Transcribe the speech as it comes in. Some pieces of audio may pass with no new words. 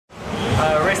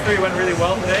race 3 went really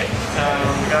well today.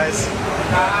 The guys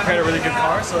prepared a really good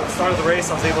car, so at the start of the race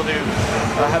I was able to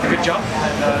have a good jump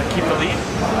and keep the lead.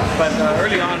 But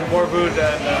early on, Warwood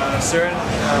and Søren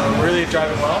were really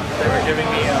driving well. They were giving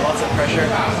me lots of pressure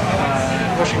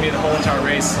and pushing me the whole entire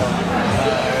race. So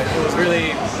it was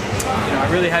really, I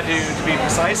really had to be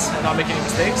precise and not make any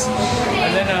mistakes.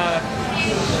 And then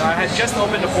I had just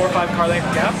opened a 4 or 5 car length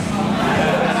gap,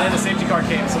 and then the safety car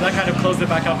came, so that kind of closed it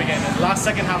back up again. And the last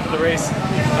second half of the race,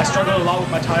 I struggled a lot with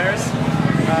my tires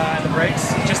and the brakes.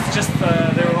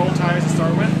 They were old tires to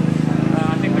start with.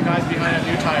 I think the guys behind have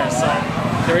new tires, so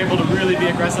they were able to really be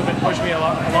aggressive and push me a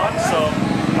lot. So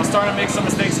I was starting to make some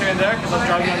mistakes here and there because I was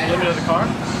driving on the limit of the car,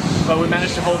 but we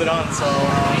managed to hold it on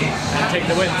and take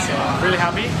the win. So I'm really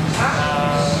happy.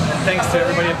 And thanks to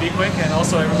everybody at B-Quik and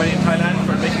also everybody in Thailand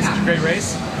for making such a great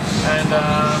race. And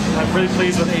I'm really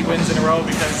pleased with 8 wins in a row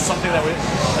because it's something that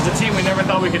as a team we never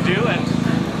thought we could do, and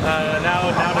now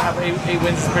to have 8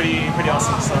 wins is pretty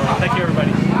awesome. So thank you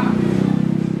everybody.